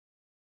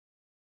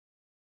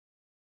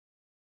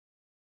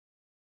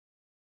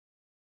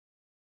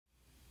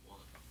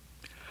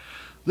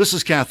This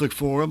is Catholic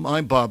Forum.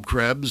 I'm Bob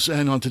Krebs,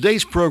 and on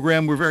today's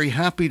program, we're very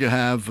happy to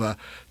have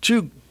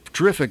two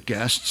terrific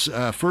guests.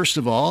 First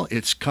of all,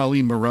 it's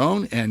Colleen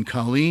Marone, and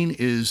Colleen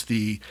is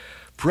the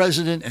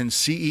President and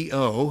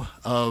CEO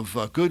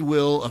of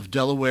Goodwill of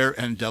Delaware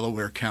and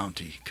Delaware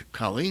County.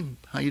 Colleen,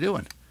 how you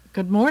doing?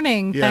 Good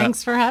morning. Yeah,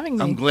 Thanks for having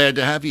me. I'm glad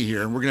to have you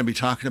here, and we're going to be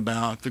talking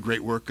about the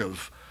great work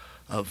of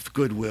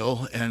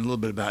Goodwill and a little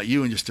bit about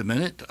you in just a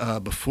minute.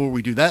 Before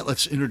we do that,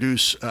 let's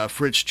introduce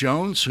Fritz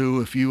Jones,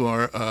 who, if you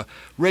are a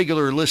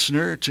regular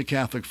listener to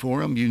Catholic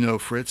Forum, you know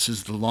Fritz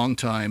is the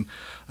longtime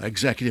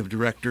Executive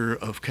Director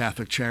of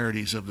Catholic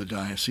Charities of the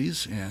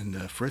Diocese.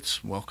 And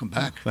Fritz, welcome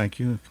back. Thank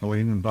you,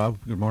 Colleen and Bob.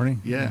 Good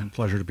morning. Yeah.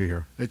 Pleasure to be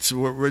here. It's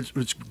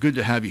good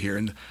to have you here.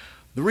 And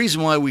the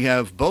reason why we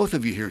have both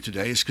of you here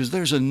today is because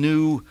there's a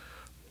new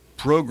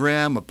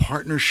program, a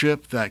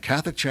partnership that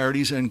Catholic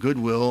Charities and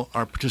Goodwill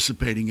are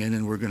participating in,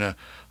 and we're going to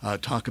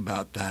talk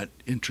about that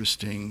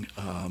interesting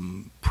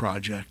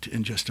project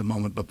in just a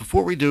moment. But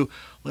before we do,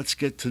 let's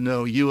get to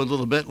know you a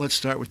little bit. Let's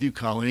start with you,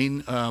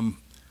 Colleen.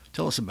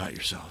 Tell us about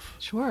yourself.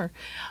 Sure.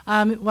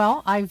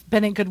 Well, I've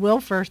been at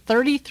Goodwill for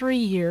 33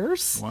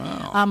 years.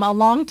 Wow. A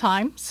long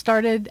time.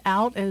 Started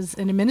out as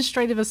an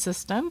administrative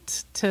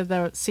assistant to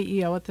the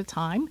CEO at the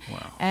time.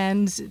 Wow.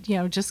 And,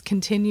 just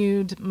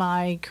continued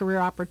my career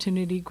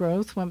opportunity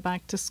growth, went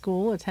back to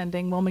school,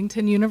 attending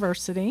Wilmington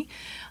University,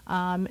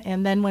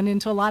 and then went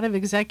into a lot of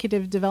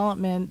executive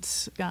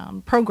development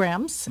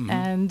programs,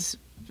 and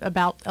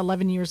about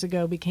 11 years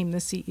ago became the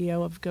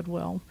CEO of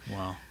Goodwill.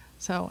 Wow.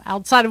 So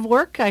outside of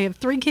work, I have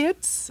 3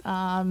 kids. 2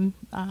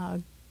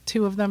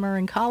 of them are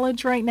in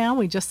college right now.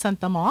 We just sent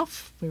them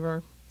off.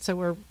 We're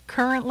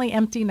currently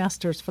empty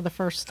nesters for the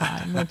first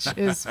time, which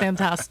is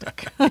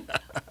fantastic.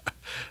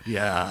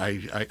 Yeah,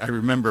 I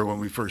remember when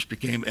we first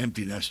became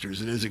empty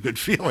nesters. It is a good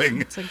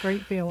feeling. It's a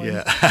great feeling.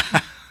 Yeah.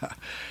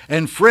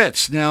 And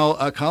Fritz,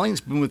 now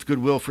Colleen's been with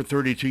Goodwill for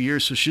 32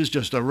 years, so she's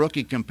just a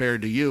rookie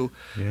compared to you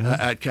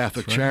at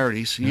Catholic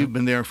Charities. Right. You've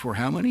been there for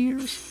how many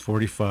years?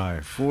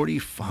 45.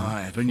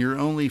 45, and you're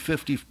only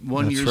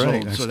 51 years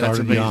right. old, so I that's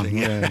started amazing.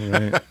 young.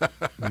 Yeah.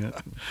 Yeah.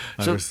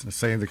 I So- was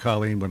saying to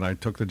Colleen, when I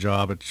took the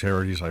job at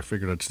Charities, I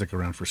figured I'd stick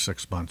around for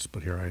 6 months,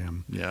 but here I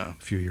am Yeah,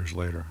 a few years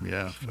later.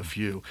 yeah, a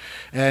few.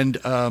 And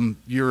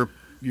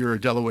you're a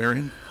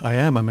Delawarean? I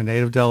am. I'm a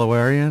native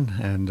Delawarean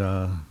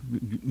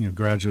and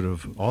graduate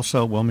of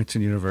also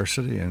Wilmington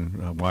University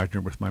and Widener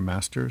with my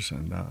master's.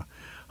 And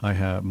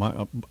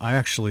I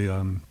actually,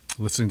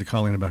 listening to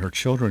Colleen about her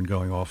children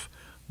going off,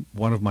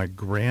 one of my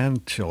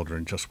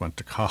grandchildren just went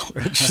to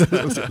college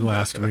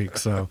last week.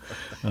 So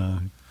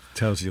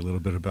tells you a little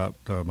bit about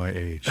my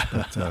age.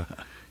 But,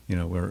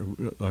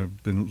 I've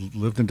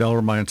lived in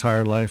Delaware my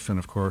entire life and,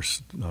 of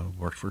course,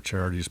 worked for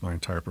Charities my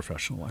entire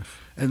professional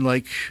life. And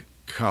like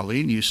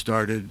Colleen, you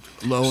started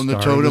low in the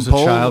Started totem as a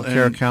pole. child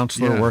care and-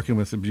 counselor yeah. working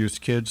with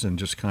abused kids and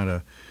just kind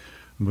of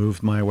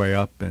moved my way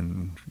up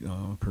and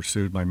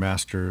pursued my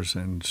master's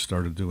and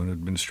started doing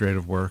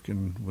administrative work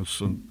and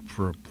was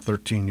for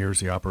 13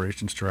 years the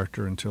operations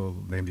director until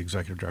named the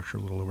executive director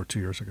a little over 2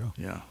 years ago.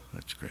 Yeah,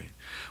 that's great.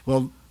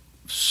 Well,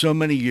 so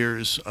many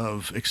years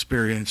of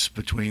experience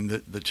between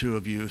the two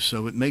of you,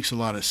 so it makes a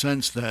lot of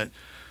sense that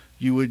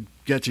you would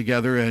get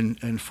together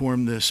and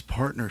form this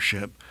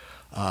partnership.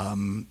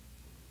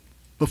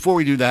 Before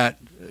we do that,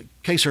 in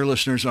case our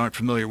listeners aren't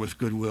familiar with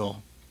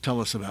Goodwill, tell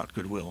us about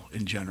Goodwill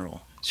in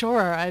general.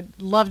 Sure.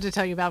 I'd love to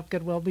tell you about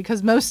Goodwill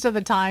because most of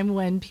the time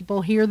when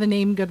people hear the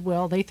name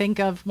Goodwill, they think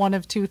of one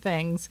of 2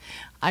 things.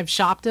 I've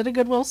shopped at a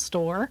Goodwill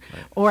store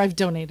or I've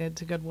donated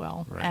to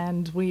Goodwill. Right.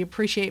 And we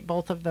appreciate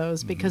both of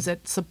those because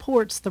it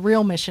supports the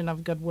real mission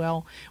of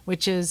Goodwill,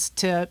 which is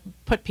to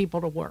put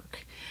people to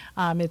work.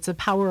 It's a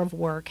power of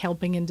work,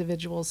 helping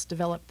individuals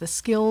develop the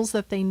skills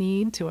that they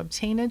need to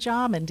obtain a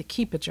job and to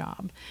keep a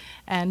job.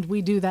 And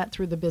we do that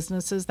through the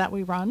businesses that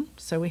we run.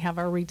 So we have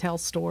our retail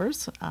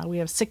stores. We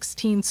have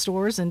 16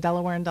 stores in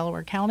Delaware and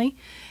Delaware County.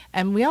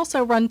 And we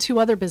also run 2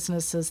 other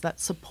businesses that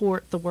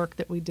support the work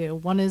that we do.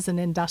 One is an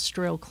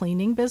industrial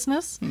cleaning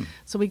business.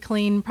 So we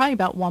clean probably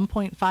about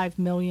 1.5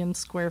 million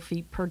square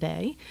feet per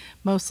day,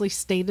 mostly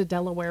state of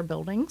Delaware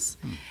buildings.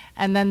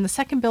 And then the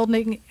second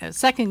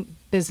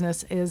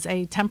business is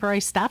a temporary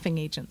staffing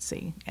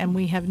agency. And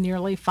we have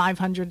nearly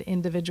 500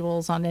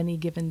 individuals on any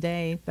given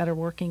day that are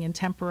working in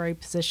temporary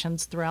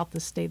positions throughout the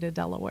state of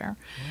Delaware.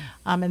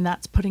 And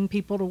that's putting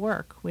people to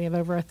work. We have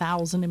over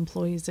 1,000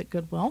 employees at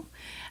Goodwill.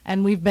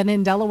 And we've been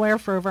in Delaware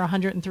for over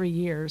 103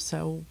 years.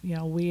 So,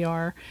 we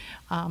are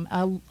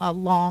a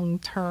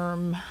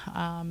long-term,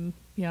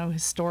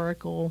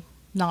 historical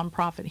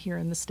nonprofit here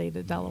in the state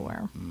of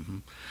Delaware. Mm-hmm.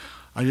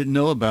 I didn't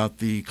know about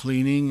the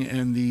cleaning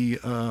and the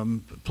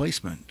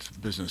placement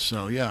business.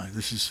 So, yeah,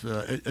 this is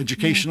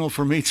educational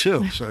for me,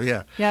 too. So,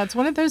 yeah. Yeah, it's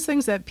one of those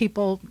things that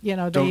people, they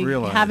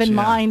realize, have in yeah.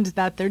 mind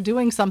that they're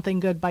doing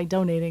something good by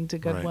donating to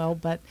Goodwill,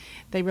 but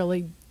they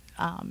really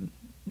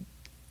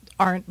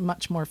aren't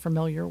much more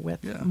familiar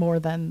with more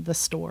than the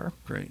store.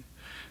 Great.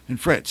 And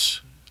Fritz,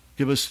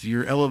 give us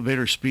your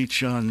elevator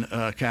speech on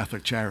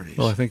Catholic Charities.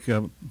 Well, I think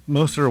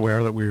most are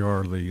aware that we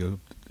are the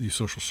the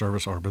social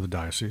service arm of the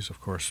diocese, of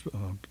course,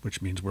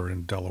 which means we're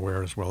in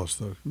Delaware as well as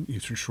the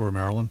Eastern Shore of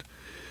Maryland.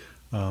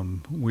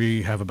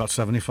 We have about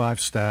 75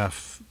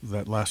 staff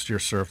that last year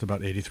served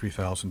about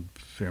 83,000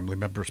 family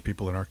members,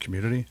 people in our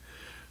community.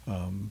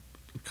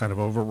 Kind of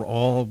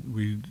overall,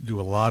 we do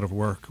a lot of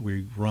work.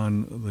 We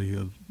run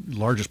the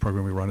largest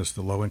program we run is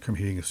the Low Income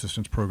Heating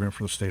Assistance Program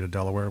for the state of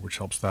Delaware, which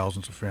helps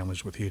thousands of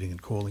families with heating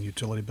and cooling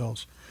utility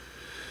bills.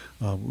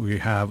 We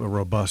have a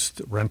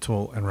robust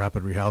rental and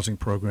rapid rehousing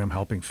program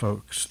helping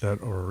folks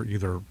that are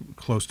either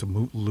close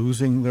to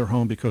losing their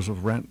home because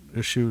of rent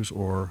issues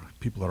or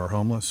people that are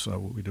homeless. So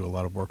we do a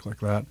lot of work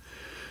like that,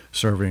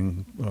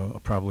 serving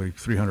probably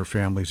 300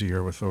 families a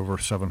year with over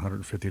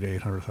 $750,000 to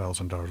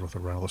 $800,000 worth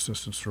of rental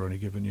assistance through any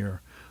given year.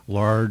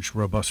 Large,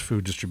 robust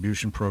food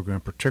distribution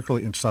program,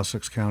 particularly in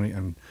Sussex County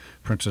and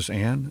Princess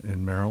Anne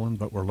in Maryland,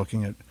 but we're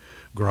looking at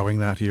growing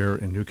that here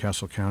in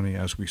Newcastle County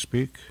as we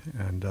speak.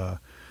 And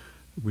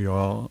we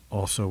all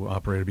also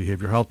operate a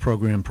behavioral health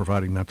program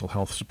providing mental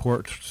health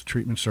support,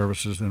 treatment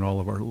services in all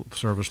of our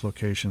service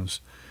locations.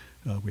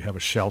 We have a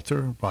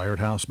shelter, Byard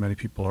House. Many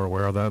people are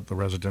aware of that, the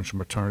residential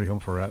maternity home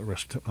for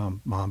at-risk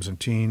moms and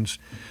teens.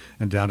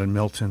 And down in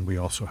Milton, we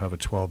also have a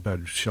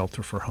 12-bed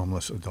shelter for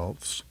homeless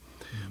adults.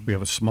 Mm-hmm. We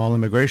have a small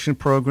immigration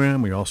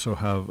program. We also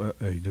have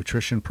a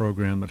nutrition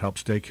program that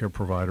helps daycare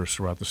providers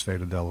throughout the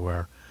state of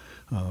Delaware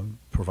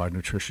provide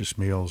nutritious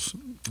meals.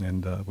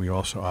 And we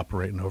also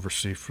operate and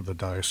oversee for the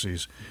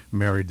diocese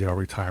Marydale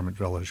Retirement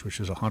Village, which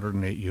is a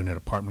 108-unit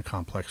apartment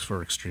complex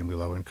for extremely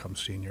low-income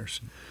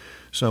seniors.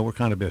 So we're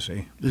kind of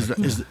busy. Is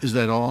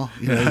that all?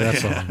 Yeah,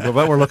 that's all.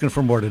 But we're looking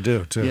for more to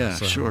do, too. Yeah,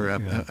 so, sure,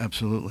 yeah.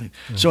 Absolutely.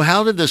 Yeah. So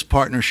how did this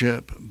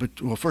partnership,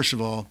 well, first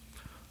of all,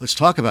 let's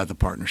talk about the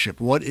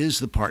partnership. What is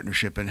the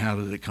partnership and how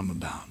did it come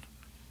about?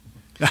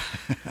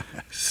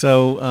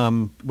 So,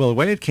 well, the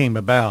way it came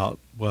about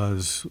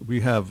was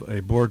we have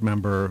a board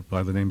member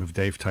by the name of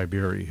Dave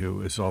Tiberi,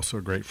 who is also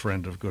a great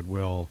friend of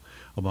Goodwill,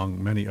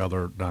 among many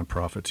other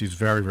nonprofits. He's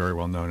very, very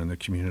well known in the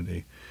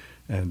community.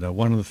 And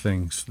one of the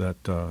things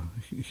that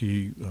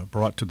he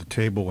brought to the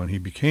table when he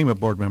became a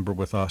board member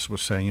with us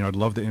was saying, you know, I'd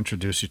love to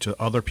introduce you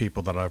to other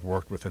people that I've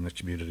worked with in the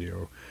community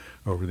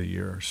over the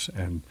years.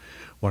 And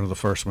one of the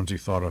first ones he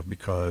thought of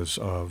because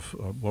of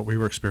what we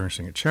were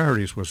experiencing at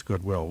Charities was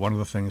Goodwill. One of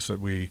the things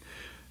that we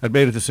had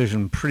made a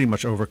decision pretty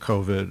much over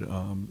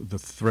COVID, the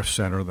thrift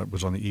center that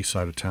was on the east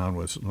side of town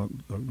was,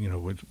 you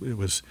know, it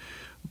was,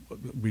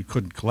 we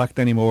couldn't collect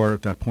anymore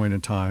at that point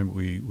in time.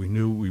 We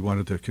knew we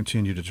wanted to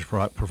continue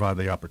to provide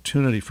the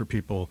opportunity for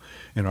people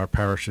in our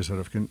parishes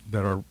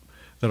that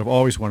have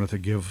always wanted to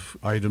give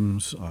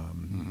items,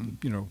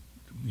 you know,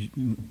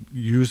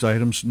 used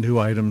items, new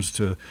items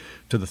to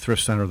the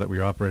thrift center that we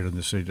operate in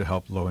the city to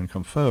help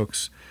low-income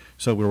folks.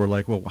 So we were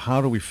like, well, how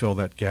do we fill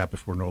that gap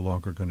if we're no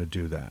longer going to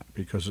do that?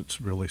 Because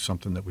it's really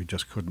something that we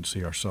just couldn't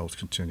see ourselves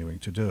continuing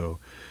to do.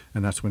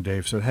 And that's when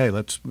Dave said, hey,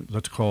 let's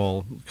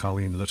call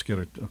Colleen, let's get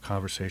a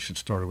conversation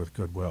started with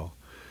Goodwill.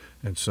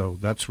 And so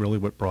that's really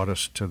what brought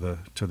us to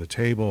the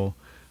table.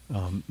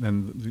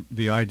 And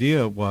the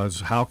idea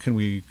was, how can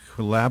we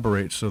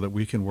collaborate so that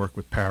we can work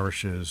with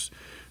parishes,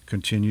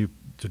 continue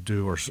to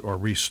do or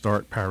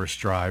restart parish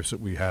drives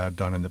that we had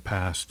done in the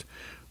past,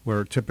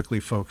 where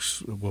typically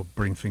folks will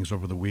bring things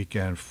over the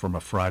weekend from a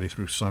Friday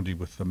through Sunday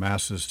with the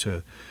masses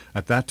to,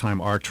 at that time,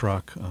 our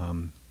truck,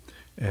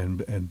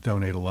 and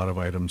donate a lot of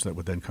items that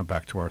would then come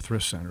back to our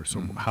thrift center. So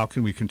how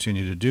can we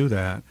continue to do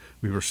that?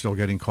 We were still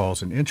getting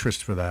calls and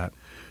interest for that,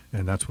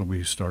 and that's when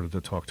we started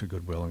to talk to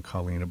Goodwill and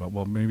Colleen about,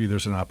 well, maybe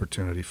there's an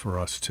opportunity for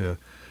us to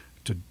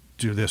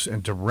do this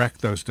and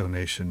direct those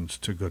donations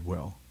to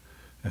Goodwill.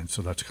 And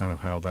so that's kind of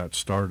how that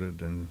started.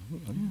 And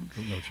I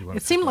don't know if you want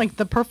it seemed like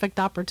the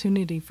perfect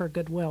opportunity for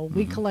Goodwill.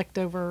 We collect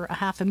over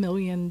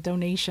 500,000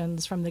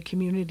 donations from the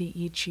community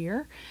each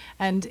year,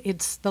 and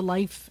it's the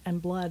life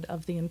and blood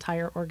of the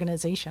entire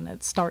organization.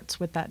 It starts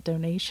with that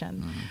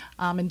donation.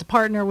 And to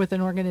partner with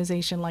an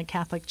organization like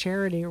Catholic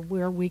Charity,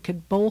 where we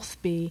could both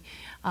be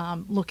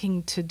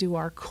looking to do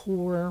our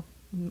core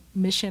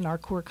mission, our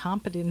core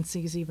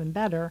competencies even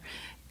better,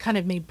 kind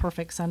of made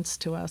perfect sense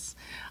to us.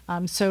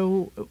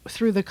 So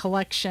through the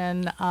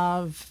collection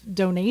of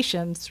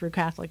donations through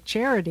Catholic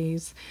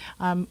Charities,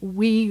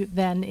 we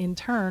then in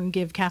turn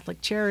give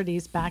Catholic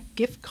Charities back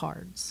gift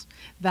cards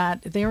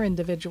that their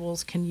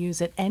individuals can use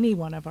at any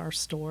one of our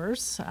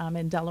stores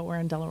in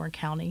Delaware and Delaware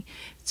County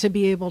to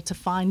be able to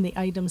find the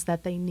items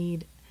that they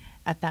need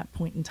at that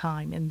point in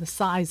time, in the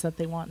size that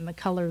they want, and the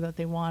color that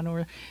they want,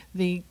 or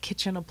the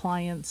kitchen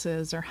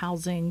appliances or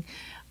housing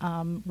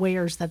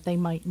wares that they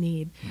might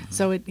need.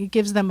 So it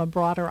gives them a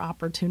broader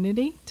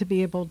opportunity to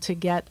be able to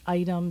get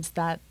items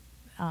that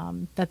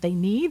that they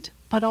need,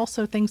 but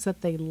also things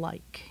that they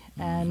like.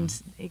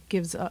 And it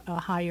gives a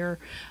higher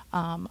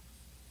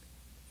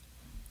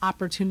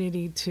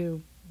opportunity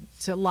to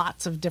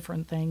lots of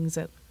different things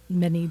at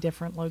many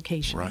different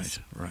locations.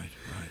 Right.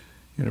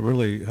 And it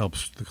really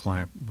helps the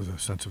client with a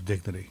sense of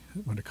dignity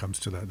when it comes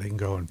to that. They can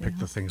go and pick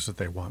the things that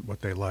they want, what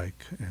they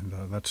like, and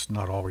that's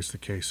not always the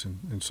case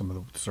in some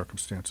of the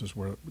circumstances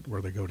where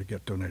they go to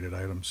get donated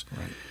items.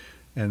 Right.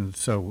 And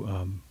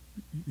so,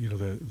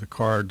 the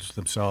cards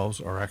themselves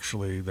are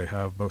actually, they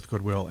have both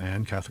Goodwill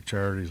and Catholic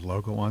Charities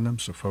logo on them,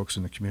 so folks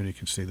in the community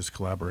can see this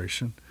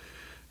collaboration.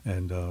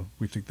 And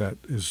we think that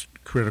is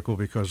critical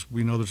because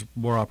we know there's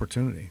more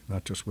opportunity,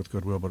 not just with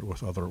Goodwill, but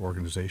with other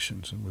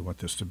organizations, and we want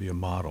this to be a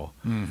model.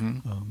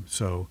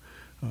 So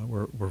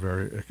we're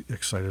very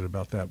excited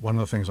about that. One of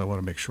the things I want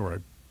to make sure I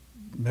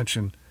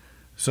mention,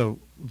 so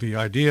the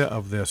idea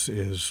of this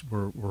is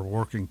we're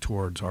working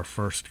towards our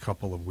first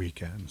couple of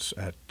weekends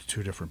at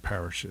 2 different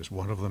parishes.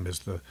 One of them is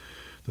the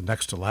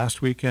next to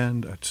last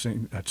weekend at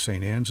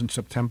St. Anne's in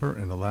September,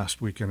 and the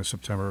last weekend of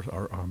September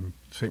are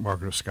St.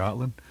 Margaret of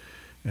Scotland.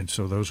 And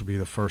so those will be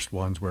the first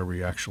ones where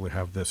we actually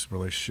have this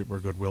relationship where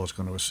Goodwill is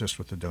going to assist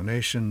with the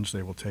donations.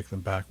 They will take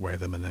them back, weigh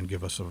them, and then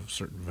give us a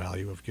certain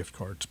value of gift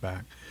cards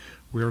back.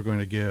 We are going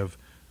to give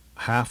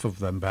half of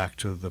them back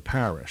to the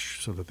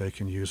parish so that they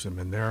can use them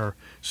in their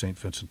St.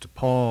 Vincent de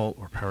Paul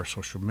or parish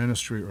social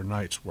ministry or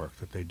nights work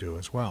that they do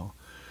as well.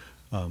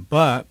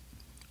 But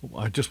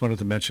I just wanted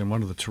to mention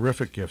one of the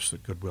terrific gifts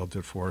that Goodwill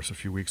did for us a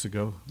few weeks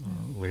ago.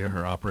 Leah,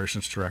 her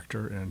operations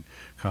director, and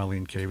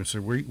Colleen Caven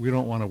said, we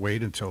don't want to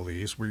wait until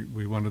these.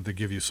 We wanted to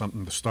give you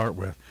something to start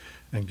with,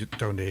 and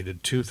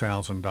donated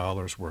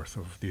 $2,000 worth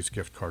of these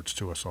gift cards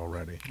to us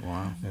already.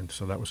 Wow. And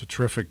so that was a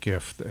terrific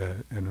gift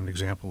and an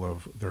example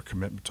of their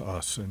commitment to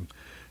us.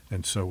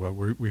 And so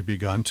we've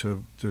begun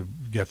to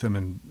get them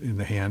in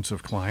the hands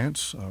of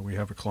clients. We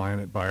have a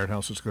client at Bayard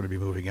House that's going to be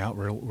moving out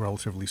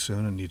relatively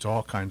soon and needs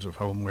all kinds of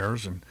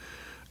homewares and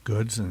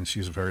goods, and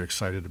she's very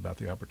excited about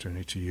the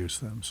opportunity to use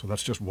them. So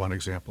that's just one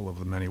example of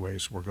the many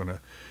ways we're going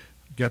to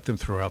get them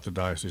throughout the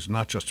diocese,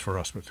 not just for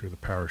us, but through the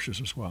parishes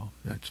as well.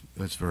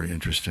 That's very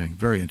interesting,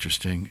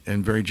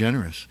 and very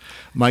generous.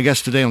 My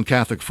guests today on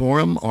Catholic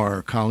Forum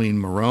are Colleen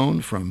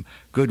Marone from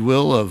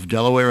Goodwill of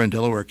Delaware and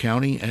Delaware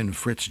County, and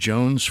Fritz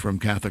Jones from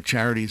Catholic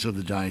Charities of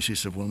the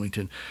Diocese of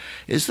Wilmington.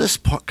 Is this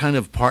kind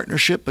of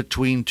partnership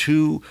between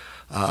two,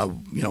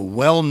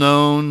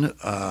 well-known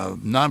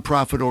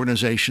nonprofit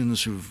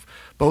organizations who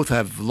both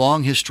have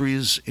long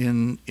histories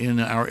in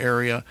our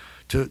area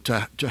to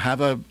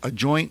have a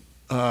joint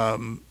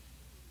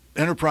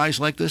enterprise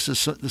like this? Is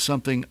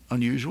something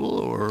unusual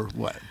or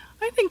what?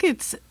 I think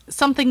it's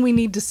something we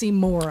need to see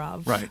more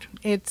of. Right.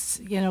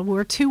 It's,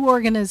 we're 2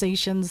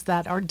 organizations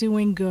that are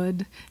doing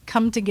good,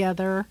 come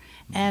together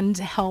and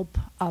help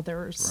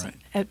others,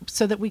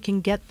 so that we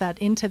can get that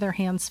into their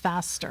hands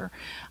faster.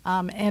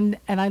 And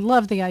I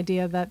love the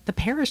idea that the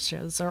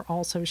parishes are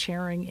also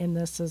sharing in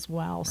this as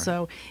well. Right.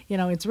 So,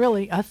 it's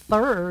really a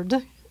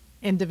third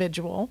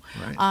individual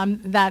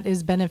that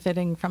is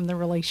benefiting from the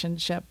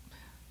relationship.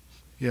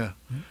 Yeah.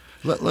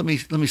 Let me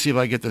see if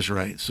I get this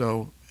right.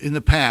 So in the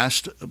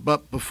past,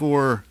 but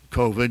before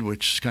COVID,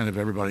 which kind of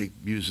everybody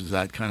uses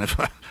that kind of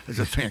as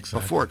a thing, exactly.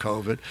 Before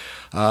COVID,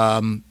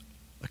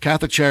 a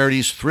Catholic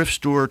Charities thrift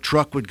store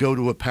truck would go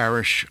to a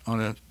parish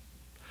on a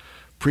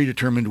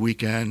predetermined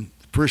weekend.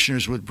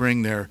 Parishioners would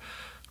bring their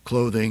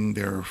clothing,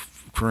 their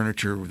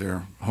furniture,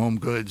 their home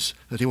goods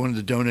that they wanted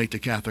to donate to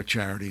Catholic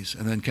Charities,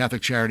 and then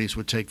Catholic Charities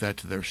would take that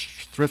to their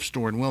thrift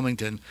store in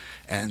Wilmington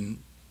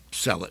and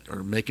sell it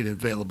or make it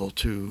available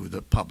to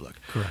the public.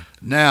 Correct.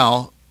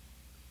 Now,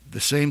 the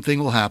same thing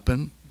will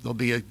happen. There'll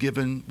be a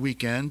given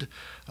weekend,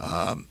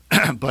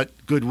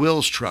 but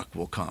Goodwill's truck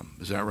will come.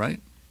 Is that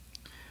right?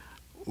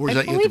 Or is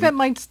I believe it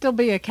might still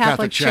be a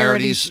Catholic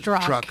Charities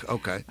truck.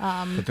 Okay.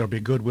 But there'll be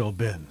Goodwill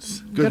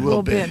bins.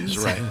 Goodwill bins,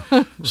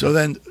 right. So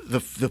then the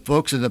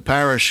folks in the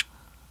parish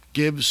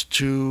gives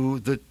to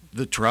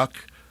the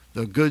truck.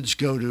 The goods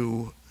go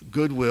to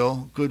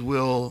Goodwill.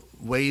 Goodwill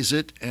weighs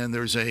it, and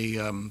there's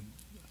a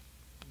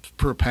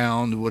per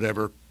pound,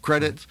 whatever,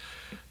 credit.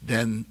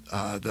 Then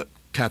the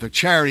Catholic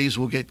Charities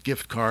will get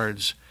gift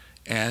cards,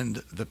 and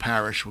the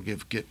parish will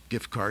give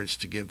gift cards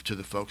to give to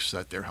the folks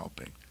that they're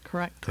helping.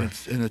 Correct.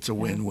 And it's a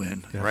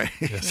win-win, right?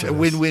 Yes, It's a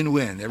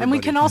win-win-win. And we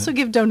can also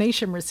give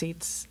donation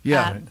receipts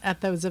at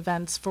those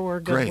events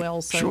for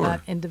Goodwill, so that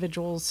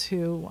individuals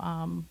who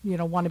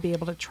want to be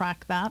able to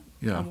track that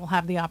will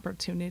have the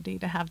opportunity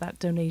to have that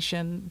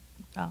donation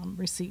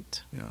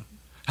receipt. Yeah.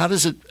 How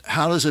does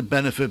it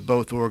benefit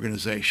both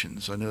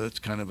organizations? I know that's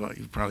kind of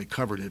you've probably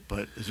covered it,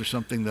 but is there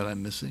something that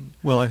I'm missing?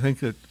 Well, I think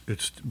that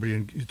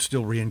it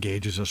still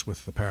re-engages us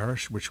with the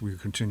parish, which we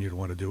continue to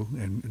want to do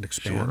and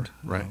expand. Sure,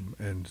 right.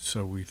 And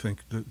so we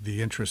think that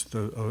the interest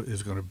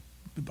is going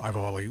to. I've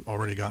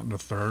already gotten a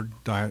third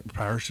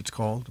parish. It's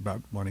called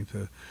about wanting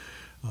to.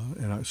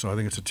 So I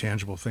think it's a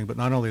tangible thing. But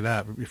not only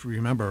that, if you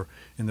remember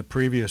in the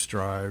previous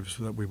drives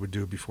that we would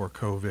do before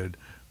COVID,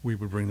 we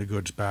would bring the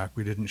goods back.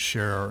 We didn't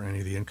share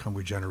any of the income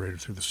we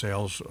generated through the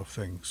sales of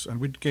things.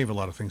 And we gave a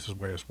lot of things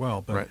away as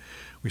well, but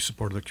we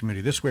supported the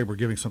community. This way we're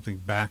giving something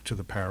back to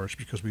the parish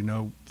because we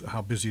know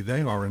how busy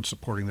they are in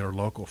supporting their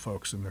local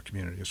folks in their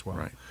community as well.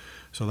 Right.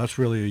 So that's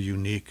really a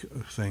unique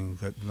thing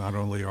that not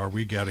only are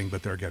we getting,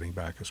 but they're getting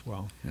back as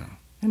well. Yeah.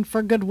 And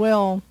for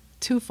Goodwill,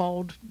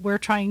 twofold. We're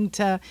trying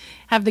to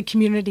have the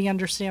community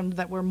understand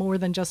that we're more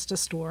than just a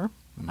store.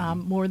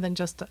 more than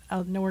just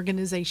an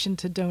organization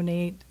to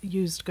donate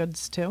used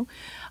goods to.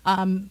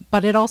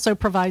 But it also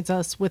provides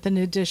us with an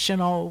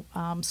additional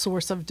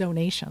source of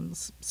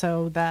donations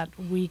so that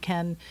we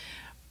can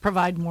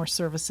provide more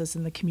services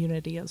in the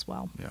community as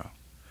well. Yeah.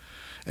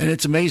 And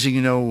it's amazing,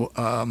 you know,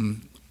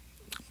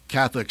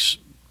 Catholics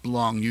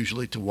belong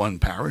usually to one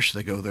parish.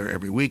 They go there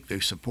every week. They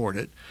support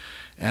it.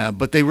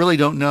 But they really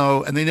don't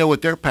know, and they know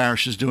what their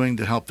parish is doing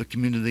to help the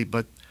community,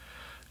 but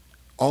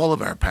all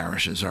of our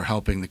parishes are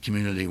helping the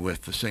community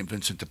with the St.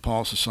 Vincent de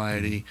Paul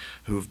Society,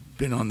 who've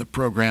been on the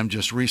program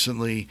just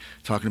recently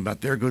talking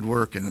about their good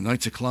work, and the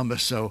Knights of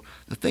Columbus. So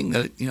the thing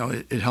that, you know,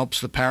 it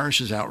helps the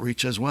parishes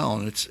outreach as well,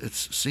 and it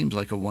seems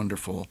like a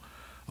wonderful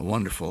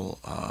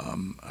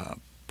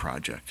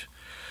project.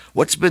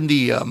 What's been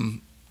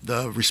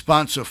the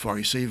response so far?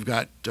 You say you've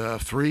got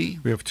 3?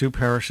 We have 2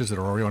 parishes that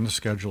are already on the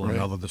schedule, and Right.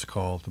 another that's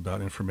called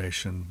about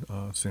information.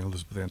 St.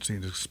 Elizabeth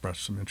Ann has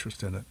expressed some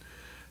interest in it.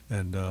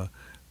 And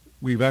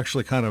we've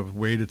actually kind of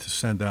waited to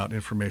send out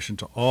information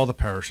to all the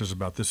parishes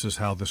about this is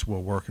how this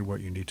will work and what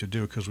you need to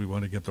do, because we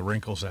want to get the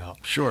wrinkles out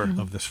Sure.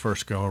 of this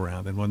first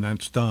go-around. And when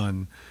that's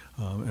done,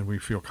 and we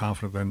feel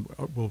confident, then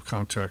we'll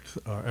contact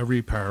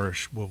every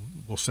parish. We'll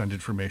send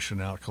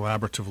information out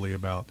collaboratively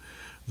about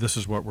this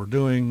is what we're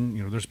doing.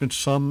 You know, there's been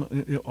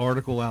some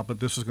article out, but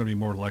this is going to be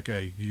more like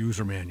a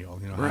user manual.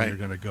 You know, how Right. you're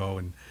going to go,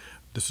 and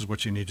this is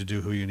what you need to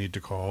do, who you need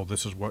to call.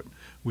 This is what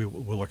we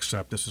will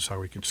accept. This is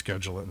how we can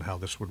schedule it, and how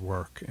this would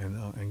work,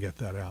 and get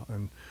that out.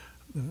 And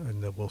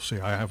then we'll see.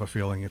 I have a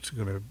feeling it's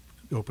going to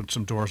open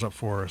some doors up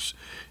for us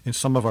in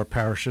some of our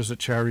parishes that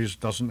Charities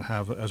doesn't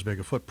have as big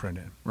a footprint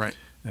in. Right.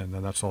 And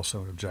then that's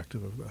also an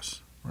objective of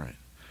this. Right.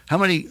 How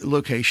many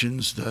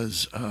locations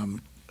does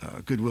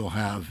Goodwill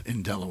have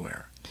in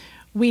Delaware?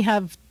 We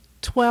have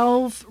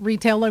 12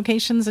 retail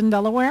locations in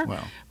Delaware,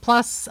 Wow.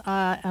 plus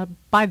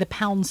by the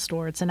Pound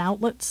store. It's an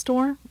outlet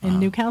store in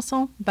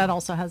Newcastle that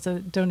also has a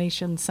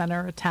donation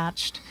center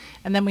attached.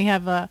 And then we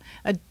have a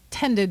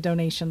attended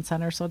donation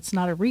center, so it's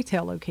not a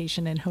retail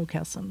location in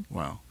Hockessin.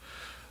 Wow.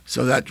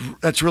 So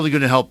that's really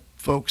going to help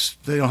folks.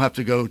 They don't have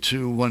to go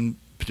to one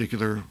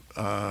particular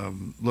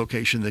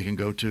location. They can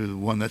go to the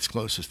one that's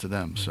closest to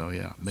them. So,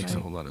 yeah, it makes a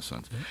Right. whole lot of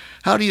sense.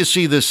 How do you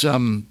see this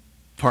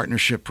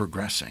partnership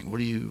progressing? What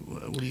do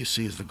you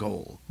see as the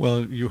goal?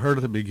 Well, you heard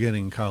at the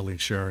beginning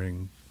colleagues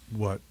sharing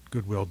what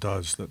Goodwill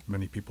does that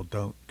many people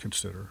don't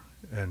consider,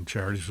 and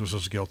Charities was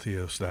as guilty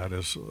as that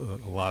as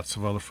lots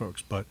of other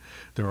folks. But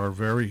there are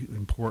very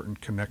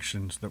important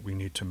connections that we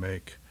need to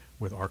make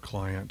with our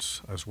clients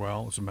as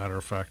well. As a matter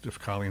of fact, if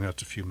Colleen has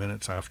a few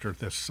minutes after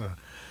this,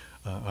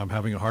 I'm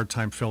having a hard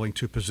time filling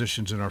 2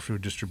 positions in our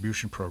food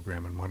distribution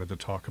program, and wanted to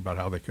talk about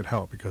how they could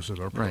help because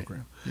of our Right.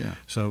 program. Yeah.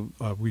 So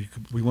we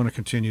want to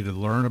continue to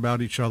learn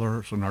about each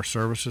other and our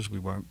services. We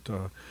want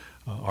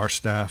our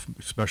staff,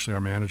 especially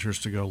our managers,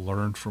 to go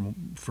learn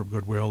from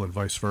Goodwill and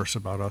vice versa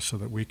about us, so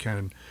that we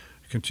can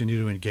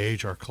continue to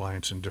engage our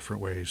clients in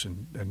different ways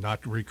and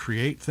not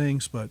recreate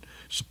things, but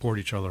support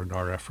each other in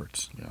our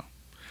efforts. Yeah.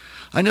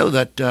 I know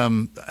that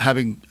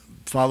having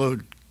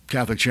followed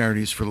Catholic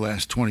Charities for the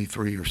last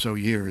 23 or so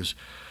years,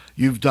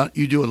 you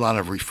do a lot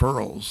of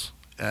referrals,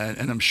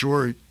 and I'm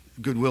sure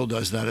Goodwill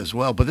does that as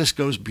well. But this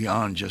goes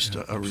beyond just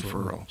a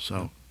referral.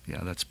 So,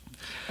 yeah, that's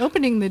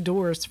Opening the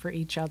doors for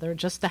each other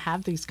just to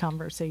have these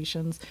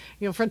conversations.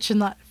 You know, Fritz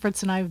and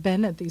I have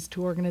been at these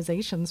 2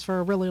 organizations for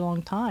a really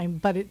long time,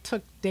 but it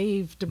took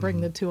Dave to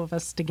bring the 2 of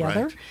us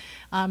together.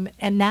 Right.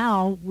 And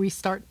now we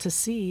start to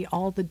see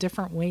all the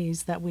different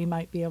ways that we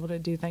might be able to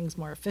do things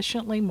more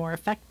efficiently, more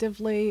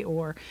effectively,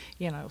 or,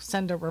 you know,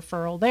 send a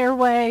referral their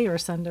way or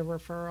send a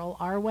referral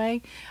our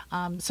way.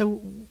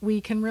 So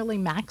we can really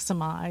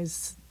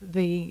maximize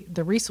the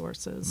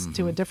resources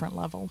to a different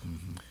level.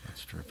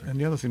 that's terrific. And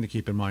the other thing to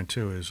keep in mind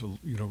too is,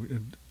 you know,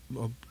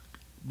 a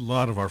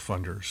lot of our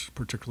funders,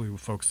 particularly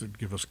folks that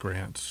give us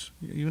grants,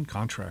 even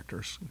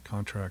contracts,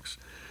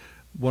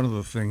 one of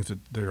the things that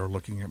they are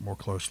looking at more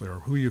closely are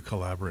who you're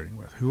collaborating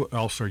with, who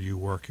else are you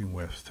working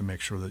with to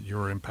make sure that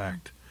your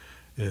impact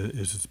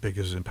is as big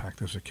as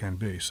impact as it can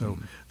be. So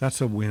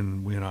that's a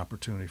win-win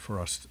opportunity for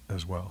us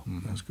as well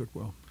as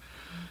Goodwill.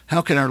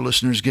 How can our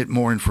listeners get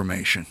more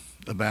information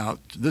about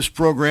this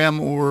program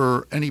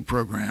or any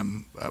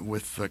program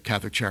with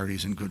Catholic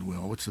Charities and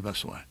Goodwill? What's the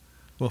best way?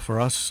 Well, for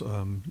us,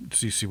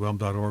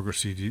 ccwilm.org or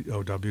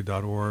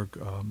cdow.org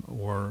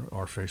or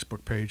our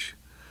Facebook page.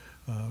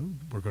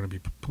 We're going to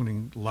be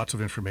putting lots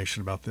of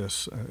information about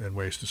this and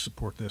ways to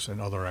support this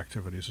and other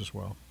activities as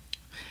well.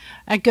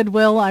 At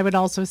Goodwill, I would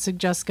also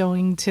suggest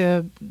going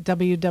to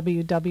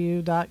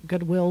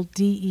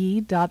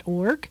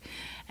www.goodwillde.org.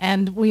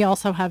 And we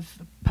also have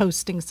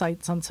posting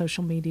sites on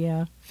social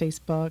media,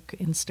 Facebook,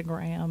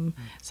 Instagram.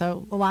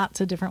 So lots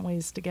of different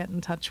ways to get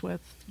in touch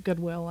with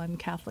Goodwill and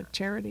Catholic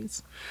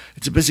Charities.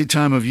 It's a busy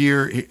time of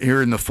year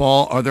here in the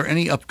fall. Are there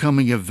any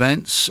upcoming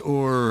events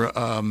or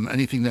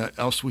anything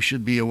else we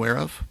should be aware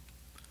of?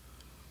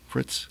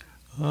 Fritz?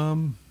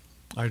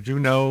 I do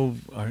know,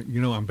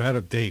 I'm bad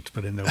at dates,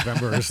 but in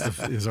November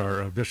is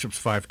our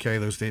Bishop's 5K.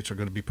 Those dates are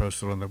going to be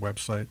posted on the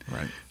website.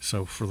 Right.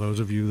 So for those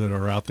of you that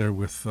are out there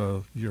with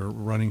your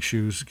running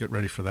shoes, get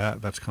ready for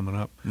that. That's coming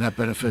up. And that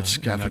benefits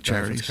Catholic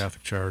Charities.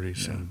 Catholic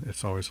Charities, Yeah. and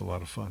it's always a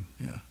lot of fun.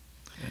 Yeah.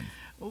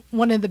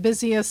 One of the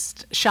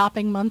busiest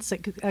shopping months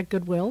at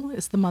Goodwill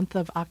is the month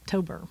of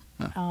October.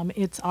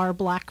 It's our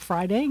Black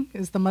Friday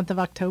is the month of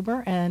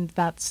October, and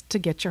that's to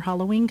get your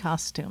Halloween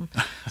costume.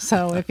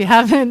 So if you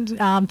haven't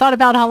thought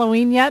about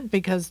Halloween yet,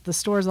 because the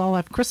stores all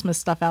have Christmas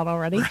stuff out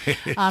already,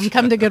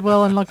 come to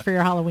Goodwill and look for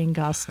your Halloween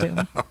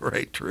costume. All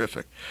right,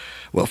 terrific.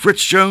 Well,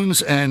 Fritz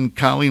Jones and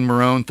Colleen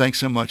Marone, thanks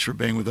so much for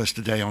being with us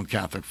today on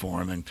Catholic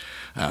Forum,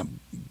 and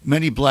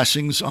many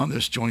blessings on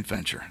this joint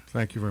venture.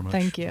 Thank you very much.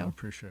 Thank you. I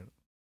appreciate it.